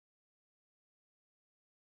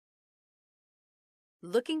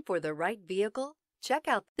Looking for the right vehicle? Check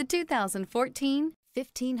out the 2014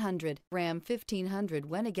 1500. Ram 1500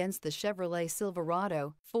 went against the Chevrolet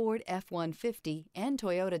Silverado, Ford F-150, and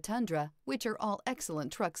Toyota Tundra, which are all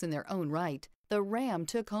excellent trucks in their own right. The Ram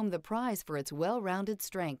took home the prize for its well-rounded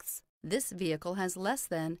strengths. This vehicle has less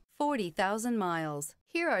than 40,000 miles.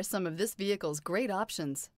 Here are some of this vehicle's great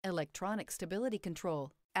options: electronic stability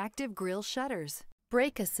control, active grille shutters,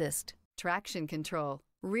 brake assist, traction control,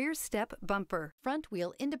 rear step bumper, front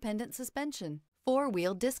wheel independent suspension,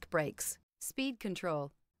 four-wheel disc brakes, speed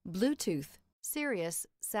control, Bluetooth, Sirius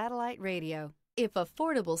satellite radio. If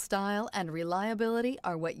affordable style and reliability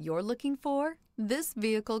are what you're looking for, this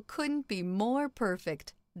vehicle couldn't be more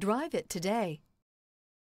perfect. Drive it today.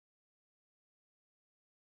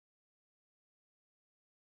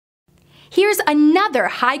 Here's another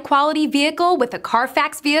high-quality vehicle with a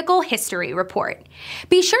Carfax Vehicle History Report.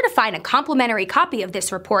 Be sure to find a complimentary copy of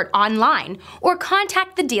this report online or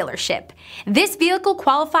contact the dealership. This vehicle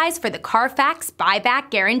qualifies for the Carfax Buyback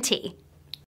Guarantee.